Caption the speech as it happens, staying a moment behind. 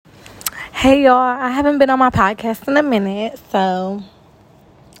Hey y'all, I haven't been on my podcast in a minute, so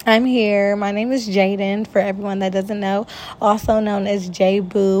I'm here. My name is Jaden, for everyone that doesn't know, also known as J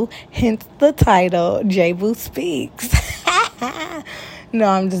Boo, hence the title, J Boo Speaks. No,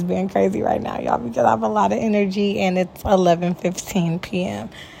 I'm just being crazy right now, y'all, because I have a lot of energy and it's 11:15 p.m.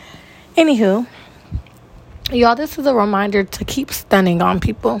 Anywho, y'all, this is a reminder to keep stunning on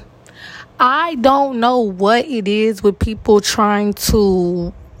people. I don't know what it is with people trying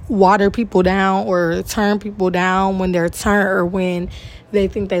to water people down or turn people down when they're turned, or when they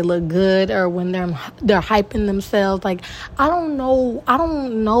think they look good, or when they're hyping themselves. Like, I don't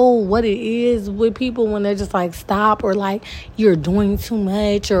know what it is with people when they're just like, stop, or like, you're doing too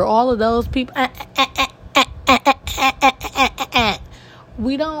much, or all of those people.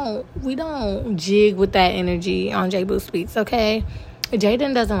 We don't jig with that energy on J Boo Speaks, okay?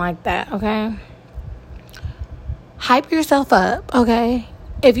 Jaden doesn't like that, okay? Hype yourself up, okay?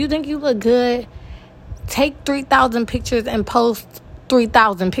 If you think you look good, take 3,000 pictures and post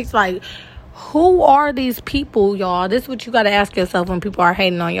 3,000 pictures. Like, who are these people, y'all? This is what you got to ask yourself when people are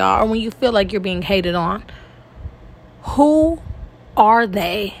hating on y'all, or when you feel like you're being hated on. Who are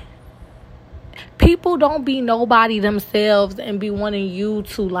they? People don't be nobody themselves and be wanting you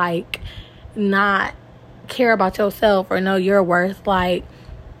to, like, not care about yourself or know your worth. Like,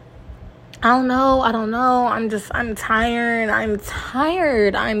 I don't know. I'm tired.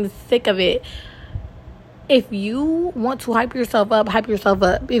 I'm sick of it. If you want to hype yourself up, hype yourself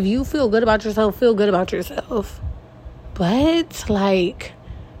up. If you feel good about yourself, feel good about yourself. But, like,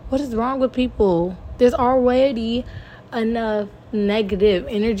 what is wrong with people? There's already enough negative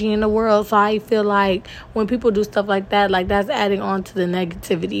energy in the world. So I feel like when people do stuff like that, like, that's adding on to the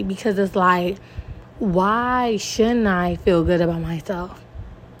negativity. Because it's like, why shouldn't I feel good about myself?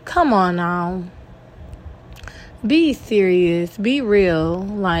 Come on now. Be serious. Be real.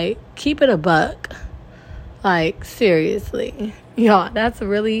 Like, keep it a buck. Like, seriously. Y'all, that's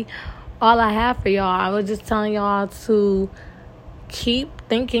really all I have for y'all. I was just telling y'all to keep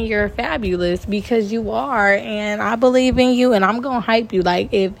thinking you're fabulous, because you are, and I believe in you, and I'm gonna hype you.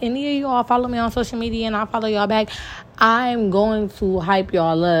 Like, if any of y'all follow me on social media and I follow y'all back, I'm going to hype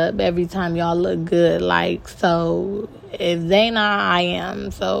y'all up every time y'all look good. Like, so if they not, I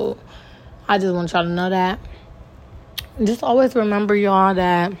am. So I just want y'all to know that. Just always remember, y'all,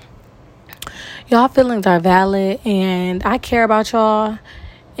 that y'all feelings are valid, and I care about y'all.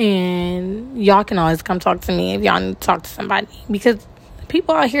 And y'all can always come talk to me if y'all need to talk to somebody, because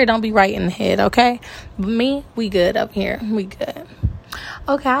people out here don't be right in the head, okay? But me, we good up here. We good.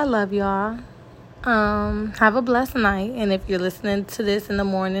 Okay, I love y'all. Have a blessed night. And if you're listening to this in the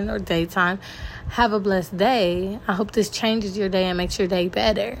morning or daytime, have a blessed day. I hope this changes your day and makes your day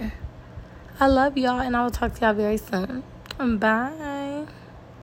better. I love y'all, and I will talk to y'all very soon. Bye.